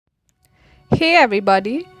Hey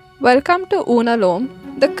everybody, welcome to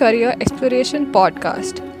Unalom, the Career Exploration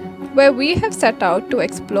Podcast, where we have set out to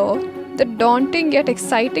explore the daunting yet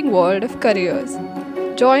exciting world of careers.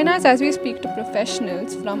 Join us as we speak to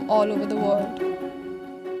professionals from all over the world.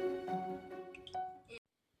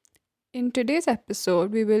 In today's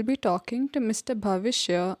episode, we will be talking to Mr.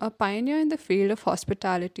 Bhawishya, a pioneer in the field of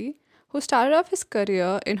hospitality, who started off his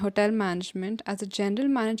career in hotel management as a general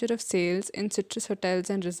manager of sales in Citrus Hotels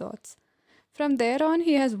and Resorts. From there on,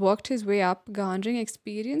 he has worked his way up, garnering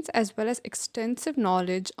experience as well as extensive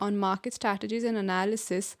knowledge on market strategies and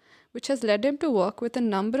analysis, which has led him to work with a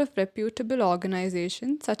number of reputable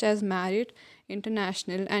organizations such as Marriott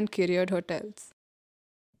International and Kyriad Hotels.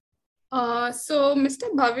 So,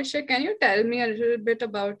 Mr. Bhavishya, can you tell me a little bit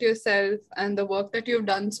about yourself and the work that you've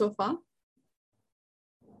done so far?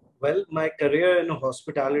 Well, my career in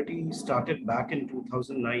hospitality started back in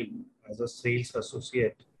 2009 as a sales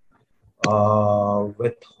associate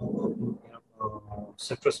with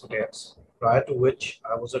Citrus Hotels, prior to which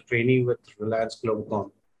I was a trainee with Reliance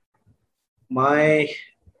Global. My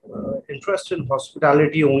interest in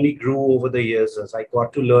hospitality only grew over the years as I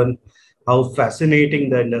got to learn how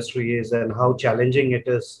fascinating the industry is and how challenging it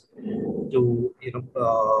is to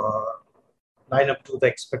line up to the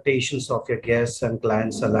expectations of your guests and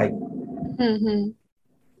clients alike. Mm-hmm.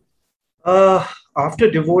 Uh,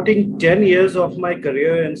 After devoting 10 years of my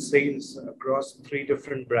career in sales across three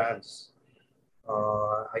different brands,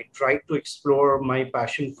 I tried to explore my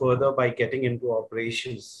passion further by getting into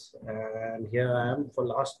operations. And here I am for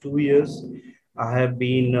last 2 years. I have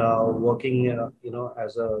been working,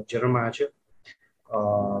 as a general manager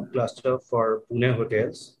cluster for Pune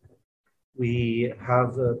hotels. We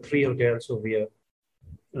have three hotels over here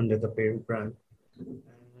under the parent brand.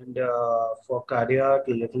 And for Kyriad,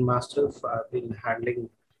 Little Mastiff, I've been handling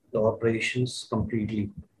the operations completely.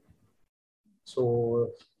 So,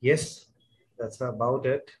 yes, that's about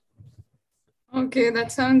it. Okay,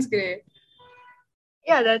 that sounds great.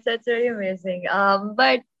 Yeah, that's really amazing.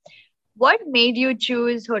 But what made you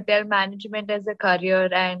choose hotel management as a career,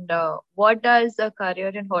 and what does a career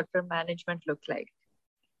in hotel management look like?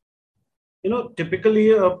 Typically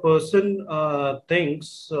a person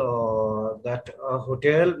thinks that a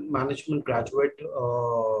hotel management graduate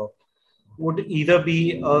would either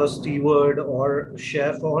be a steward or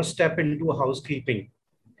chef or step into housekeeping,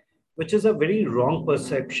 which is a very wrong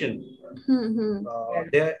perception. Mm-hmm.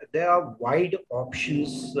 There are wide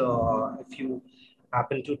options if you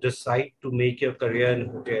happen to decide to make your career in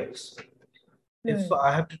hotels. If Hmm.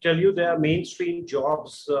 I have to tell you, there are mainstream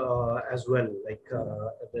jobs as well, like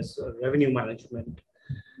there's revenue management,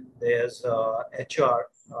 there's HR,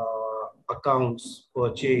 accounts,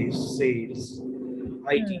 purchase, sales, Hmm.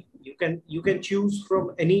 IT. You can choose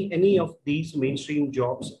from any of these mainstream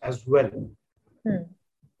jobs as well. Hmm.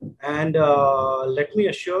 And let me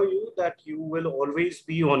assure you that you will always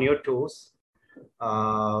be on your toes,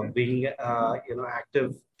 being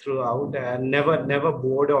active throughout, and never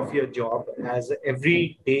bored of your job, as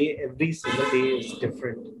every day, every single day is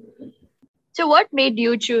different. So, what made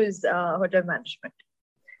you choose hotel management?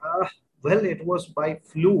 Uh, well, it was by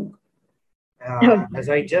fluke, as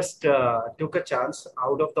I just took a chance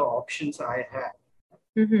out of the options I had.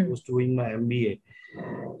 I Mm-hmm. was doing my MBA.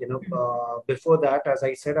 Before that, as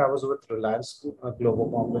I said, I was with Reliance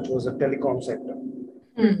Global, which was a telecom sector.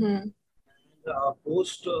 Hmm. Mm-hmm.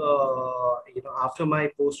 After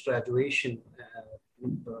my post graduation,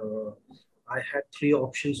 I had three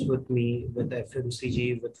options with me, with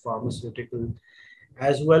FMCG, with pharmaceutical,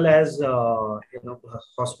 as well as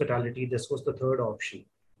hospitality. This was the third option.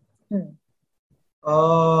 Hmm.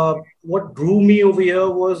 What drew me over here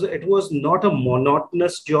was it was not a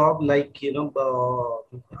monotonous job. Like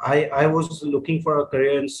I was looking for a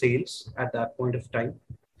career in sales at that point of time.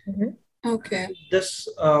 Mm-hmm. Okay. This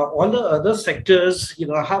all the other sectors,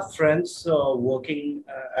 I have friends working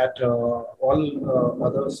at all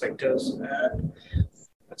other sectors, and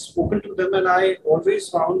I've spoken to them, and I always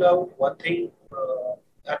found out one thing,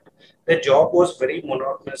 that their job was very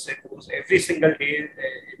monotonous. It was every single day,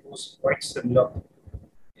 it was quite similar.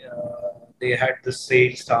 They had the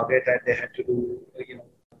sales target and they had to do,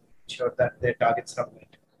 sure that their targets are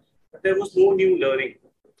met, but there was no new learning.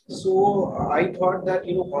 So I thought that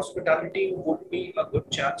hospitality would be a good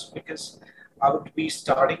chance, because I would be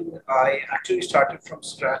starting. I actually started from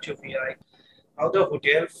scratch over here. How the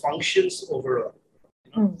hotel functions overall.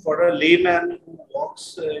 Hmm. For a layman who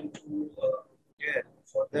walks into a hotel,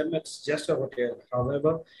 for them it's just a hotel.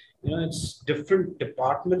 However, it's different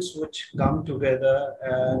departments which come together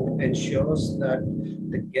and ensures that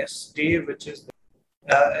the guest stay, which is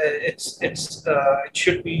It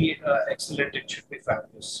should be excellent. It should be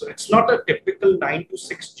fabulous. So it's not a typical 9 to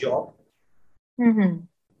 6 job, Mm-hmm.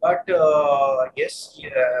 but yes,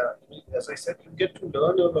 yeah, as I said, you get to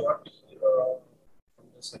learn a lot from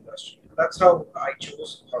this industry. That's how I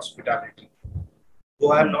chose hospitality.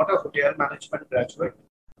 Though I'm not a hotel management graduate,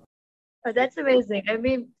 Oh, it, that's amazing. I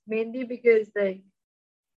mean, mainly because right.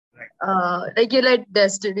 like you let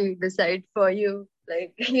destiny decide for you.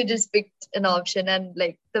 Like you just picked an option, and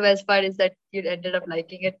like the best part is that you ended up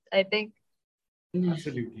liking it. I think.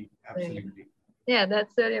 Absolutely, Like, absolutely. yeah,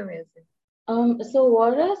 that's very amazing. So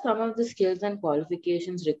what are some of the skills and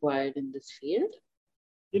qualifications required in this field?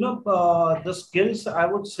 The skills, I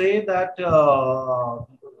would say that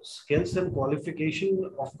skills and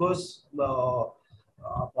qualification, of course,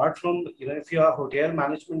 apart from, if you are a hotel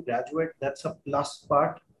management graduate, that's a plus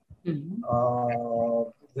part,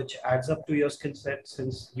 Mhm. which adds up to your skill set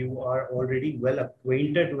since you are already well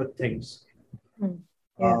acquainted with things. Hmm.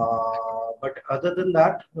 Yeah. But other than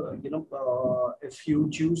that, if you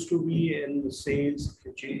choose to be in sales,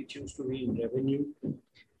 if you choose to be in revenue,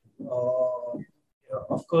 uh,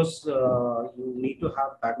 of course, you need to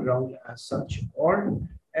have background as such, or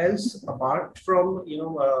else apart from,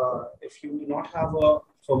 if you do not have a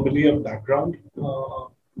familiar background,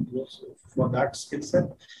 so for that skill set,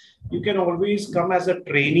 you can always come as a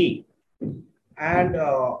trainee. And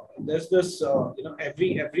there's this,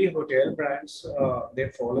 every hotel brands, they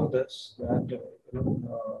follow this that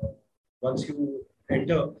once you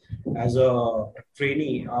enter as a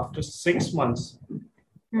trainee after 6 months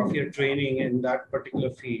of your Hmm. training in that particular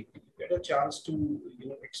field, you get a chance to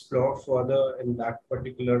explore further in that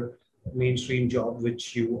particular mainstream job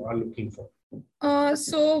which you are looking for.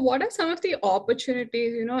 So what are some of the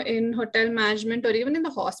opportunities, in hotel management or even in the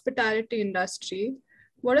hospitality industry?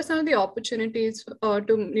 What are some of the opportunities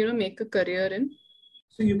to, make a career in?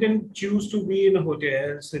 So you can choose to be in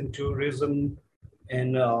hotels, in tourism,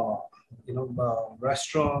 in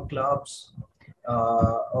restaurant clubs,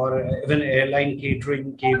 or even airline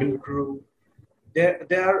catering, cabin crew.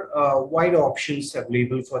 There are wide options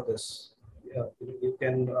available for this. You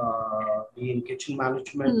can be in kitchen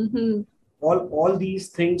management. Mm-hmm. All these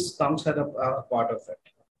things comes at a part of it.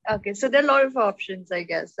 Okay, so there are a lot of options, I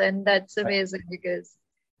guess, and that's Right. amazing because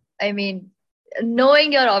I mean,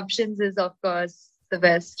 knowing your options is of course the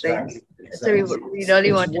best, right? Exactly. So we Exactly. we It's, really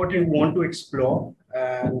it's wanted what you to. want to explore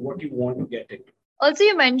and what you want to get into. Also,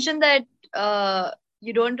 you mentioned that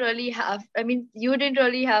you don't really have. I mean, you didn't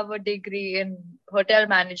really have a degree in hotel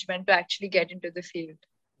management to actually get into the field.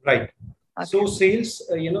 Right. Okay. So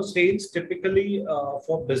sales typically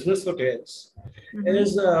for business hotels Mm-hmm.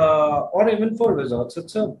 is, or even for resorts,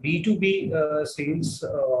 it's a B2B sales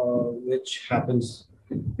which happens,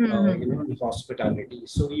 Mm-hmm. in hospitality.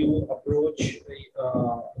 So you approach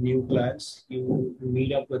new clients, you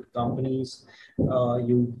meet up with companies,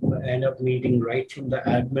 you end up meeting right from the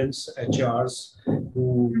admins, HRs,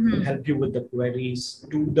 who Mm-hmm. help you with the queries,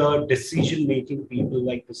 to the decision-making people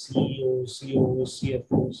like the CEOs, COOs,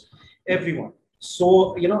 CFOs, everyone.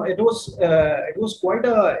 So it was quite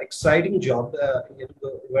a exciting job,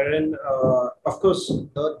 wherein of course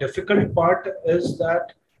the difficult part is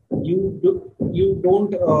that you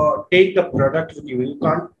don't take the product with you. You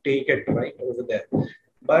can't take it right over there.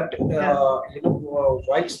 But Yeah.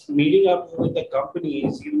 whilst meeting up with the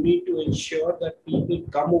companies, you need to ensure that people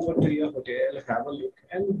come over to your hotel, have a look,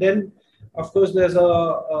 and then, of course, there's a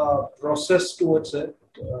process towards it.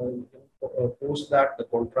 Post that, the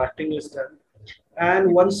contracting is done,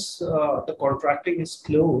 and once the contracting is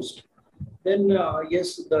closed, then yes,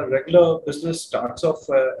 the regular business starts off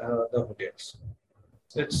the hotels.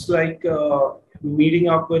 It's like meeting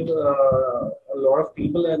up with a lot of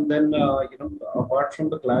people, and then apart from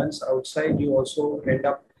the clients outside, you also end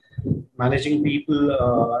up managing people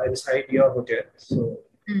inside your hotel. So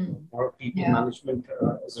Mm. more people Yeah. management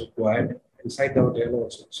is required inside the hotel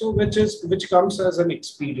also. So which comes as an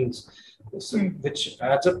experience, so Mm. which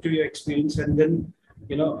adds up to your experience, and then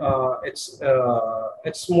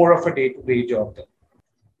it's more of a day-to-day job then.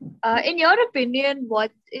 In your opinion,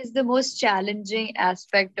 what is the most challenging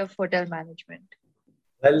aspect of hotel management?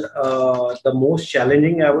 Well, the most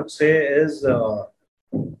challenging, I would say, is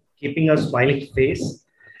keeping a smiling face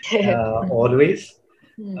always.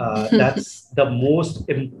 Hmm. That's the most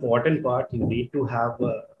important part. You need to have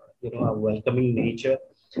a welcoming nature.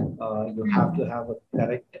 You have to Hmm. have a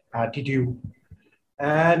correct attitude,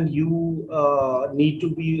 and you need to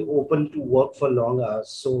be open to work for long hours.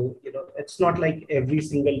 So it's not like every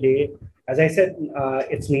single day. As I said,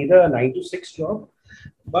 it's neither a 9 to 6 job,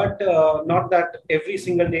 But not that every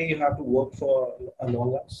single day you have to work for a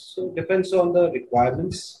long hours. So depends on the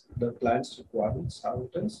requirements, the client's requirements, how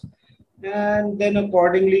it is, and then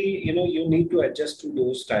accordingly, you need to adjust to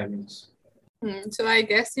those timings. So I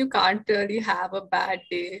guess you can't really have a bad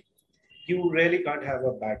day. You really can't have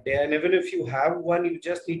a bad day, and even if you have one, you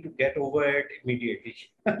just need to get over it immediately.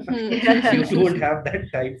 You don't have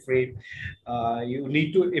that time frame. You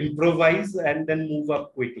need to improvise and then move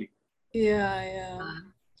up quickly. Yeah, yeah.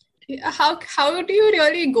 Yeah, how do you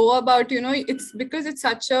really go about, it's because it's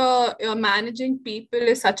such managing people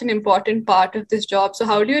is such an important part of this job. So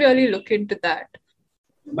how do you really look into that?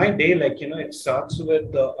 My day, it starts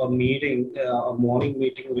with a meeting, a morning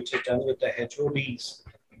meeting, which I done with the HODs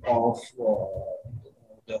of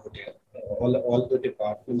the hotel, all the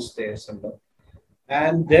departments there somewhere.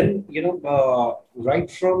 And then, right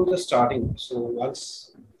from the starting, so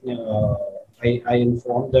once uh, I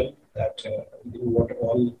inform them that, what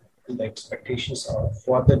all the expectations are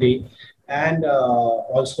for the day and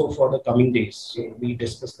also for the coming days. So we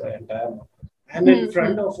discuss the entire and in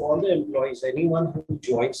front of all the employees, anyone who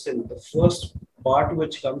joins in, the first part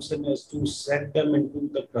which comes in is to set them into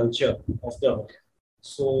the culture of the hotel.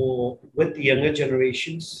 So with the younger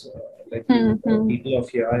generations, people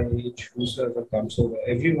of your age, whosoever comes over,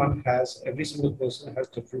 every single person has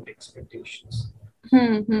different expectations.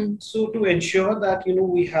 So to ensure that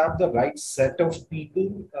we have the right set of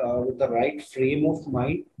people with the right frame of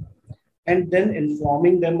mind, and then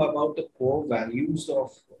informing them about the core values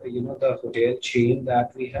of the hotel chain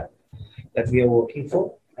that we are working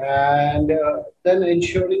for, and then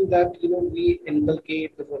ensuring that we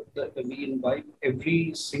inculcate we invite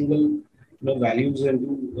every single values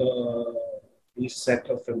into each set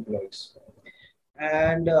of employees.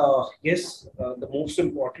 And yes, the most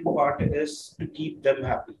important part is to keep them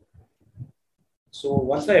happy. So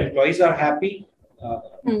once the employees are happy,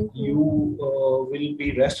 you will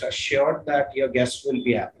be rest assured that your guests will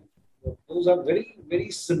be happy. Those are very,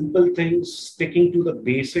 very simple things. Sticking to the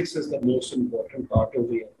basics is the most important part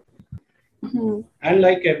over here. And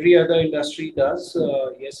like every other industry does,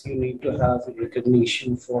 yes, you need to have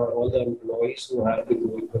recognition for all the employees who have been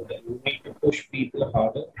doing good. And you need to push people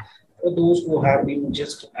harder for those who have been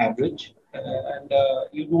just average. And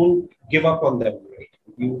you don't give up on them, right?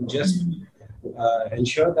 You just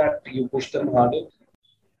ensure that you push them harder.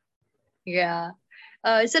 Yeah.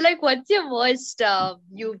 So, what's your worst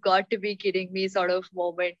you've got to be kidding me sort of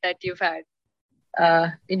moment that you've had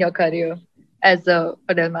in your career as a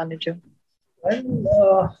hotel manager?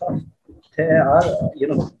 Well, there are,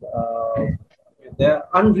 there are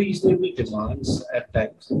unreasonable demands at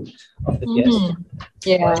times of the guest.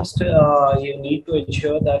 Yeah. First, you need to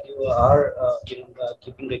ensure that you are,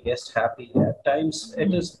 keeping the guest happy. At times,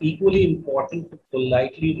 it is equally important to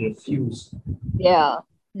politely refuse Yeah.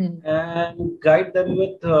 and guide them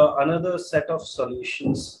with another set of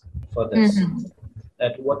solutions for this.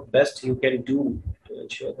 That what best you can do to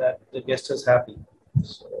ensure that the guest is happy.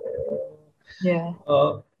 So, Yeah.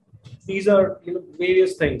 these are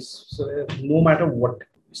various things. So no matter what,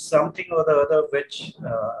 something or the other, which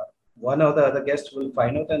one or the other guest will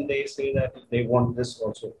find out, and they say that they want this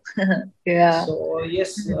also. Yeah. So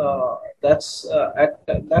yes, that's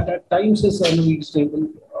that at times is unreasonable.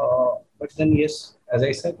 But then yes, as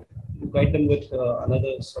I said, you guide them with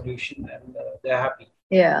another solution, and they're happy.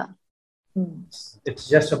 Yeah. It's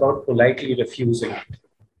just about politely refusing.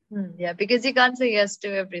 Yeah, because you can't say yes to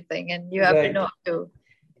everything, and you have to Right. know how to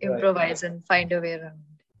improvise and find a way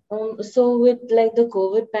around. So with like the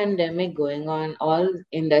COVID pandemic going on, all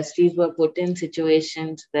industries were put in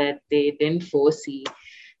situations that they didn't foresee.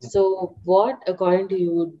 So what, according to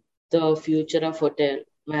you, would the future of hotel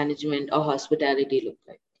management or hospitality look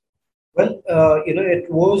like? Well,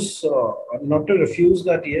 it was not to refuse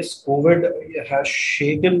that, yes, COVID has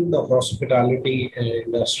shaken the hospitality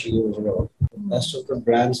industry overall. Most of the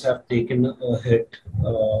brands have taken a hit,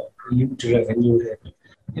 huge revenue hit.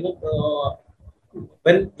 You know,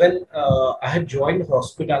 when I had joined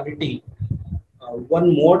hospitality,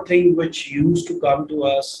 one more thing which used to come to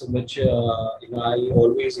us, which I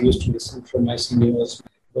always used to listen from my seniors,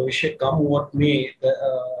 Bhawishya, come what may,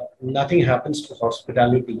 nothing happens to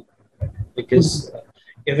hospitality because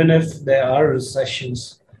even if there are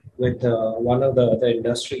recessions with one of the other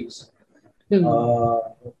industries,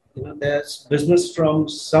 there's business from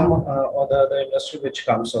some or the other industry which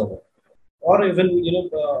comes over. Or even,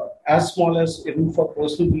 as small as even for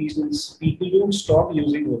personal reasons, people don't stop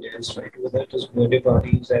using hotels, right? Whether it is birthday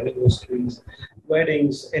parties, anniversaries,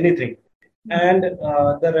 weddings, anything. And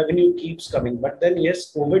the revenue keeps coming. But then,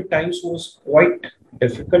 yes, COVID times was quite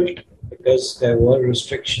difficult because there were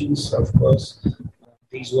restrictions, of course.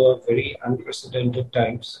 These were very unprecedented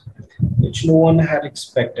times, which no one had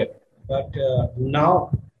expected. But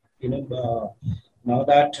now, you know, now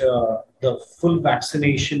that the full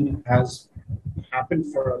vaccination has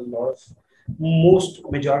happened for a lot of most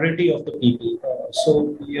majority of the people,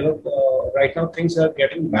 so right now things are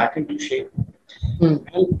getting back into shape, Hmm.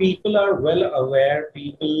 and people are well aware.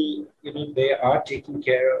 People, they are taking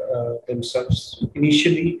care themselves.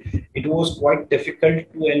 Initially, it was quite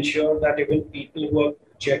difficult to ensure that even people who are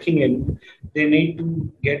checking in, they need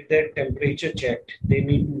to get their temperature checked. They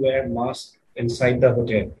need to wear masks inside the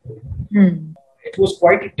hotel. Hmm. It was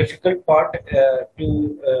quite a difficult part to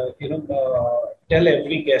tell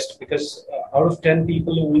every guest, because out of 10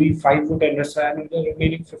 people, only 5 would understand, and the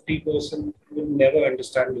remaining 50% would never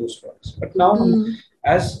understand those words. But now, Mm.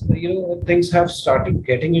 as things have started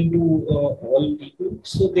getting into all people,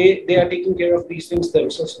 so they are taking care of these things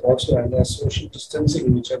themselves also, and there's social distancing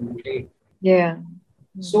which are maintained. Yeah.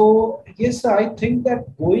 So yes, I think that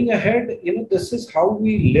going ahead, this is how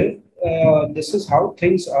we live. This is how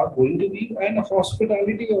things are going to be, and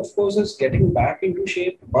hospitality, of course, is getting back into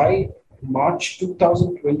shape by March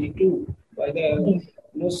 2022. By the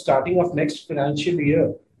starting of next financial year,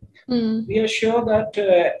 Mm. we are sure that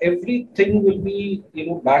everything will be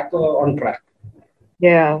back on track.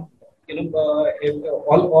 Yeah.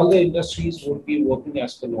 All the industries would be working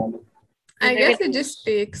as per normal. I Like guess it, it just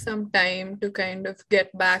takes some time to kind of get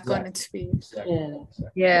back on its feet. Exactly. Yeah.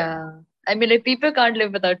 Exactly. yeah. I mean, like people can't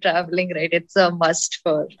live without traveling, right? It's a must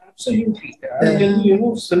for. Absolutely. I'll tell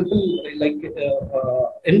you, simple, like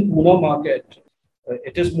in Pune market,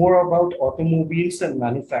 it is more about automobiles and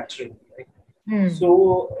manufacturing. Right? Hmm. So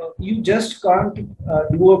you just can't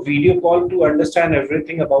do a video call to understand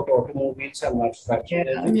everything about automobiles and manufacturing.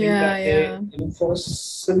 Yeah. Everything Yeah, that they, yeah. for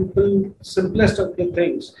simplest of the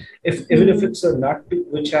things, if even if Hmm. it's a nut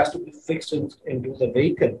which has to be fixed into the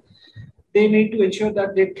vehicle, they need to ensure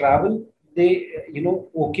that they travel, they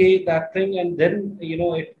okay that thing, and then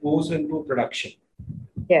it goes into production.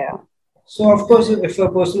 Yeah. So of course, if a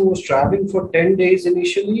person was traveling for 10 days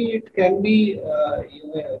initially, it can be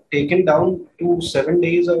taken down to 7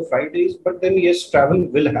 days or 5 days, but then yes, travel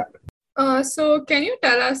will happen. So can you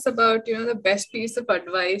tell us about, the best piece of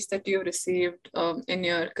advice that you received in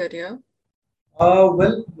your career?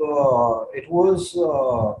 It was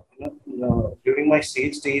during my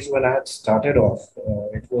sales days when I had started off.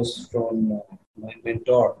 It was from my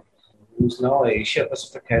mentor, who's now Asia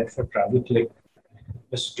Pacific head for Travel Click,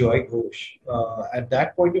 Mr. Joy Ghosh. At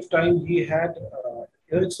that point of time, he had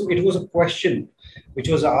it was a question which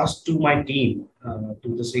was asked to my team, to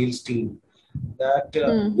the sales team, that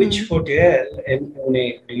which Mm-hmm. hotel in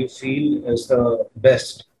Pune do you feel is the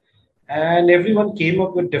best? And everyone came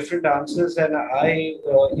up with different answers, and I,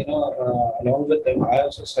 along with them, I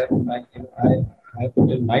also said, I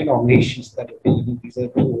put in my nominations that okay, these are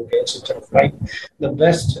two hotels which are like the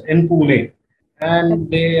best in Pune,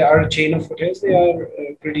 and they are a chain of hotels. They are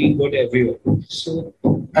pretty good everywhere. So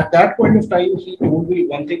at that point of time, he told me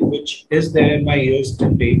one thing which is there in my ears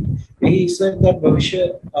till date. He said that Bhavishya,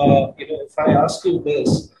 if I ask you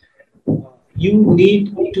this, you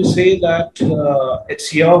need to say that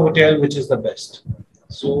it's your hotel which is the best.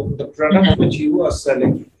 So the product which you are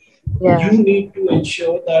selling, you Yeah. need to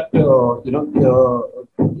ensure that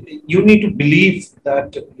you need to believe that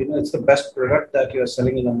it's the best product that you are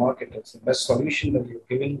selling in the market. It's the best solution that you're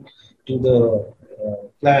giving to the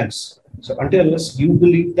clients. So until unless you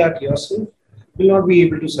believe that yourself, will not be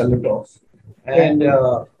able to sell it off. Yeah. And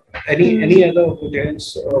any other hotels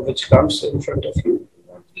which comes in front of you,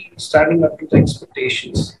 standing up to the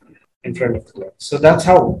expectations in front of the client. So that's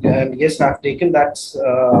how. And yes, I've taken that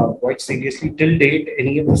quite seriously. Till date,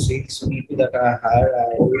 any of the sales people that I hire, I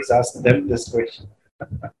always ask them this question.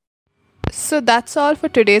 So that's all for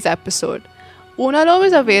today's episode. Unalome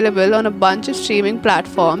is available on a bunch of streaming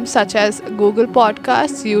platforms such as Google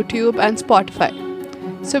Podcasts, YouTube, and Spotify.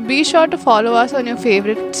 So be sure to follow us on your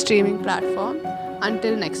favorite streaming platform.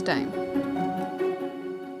 Until next time.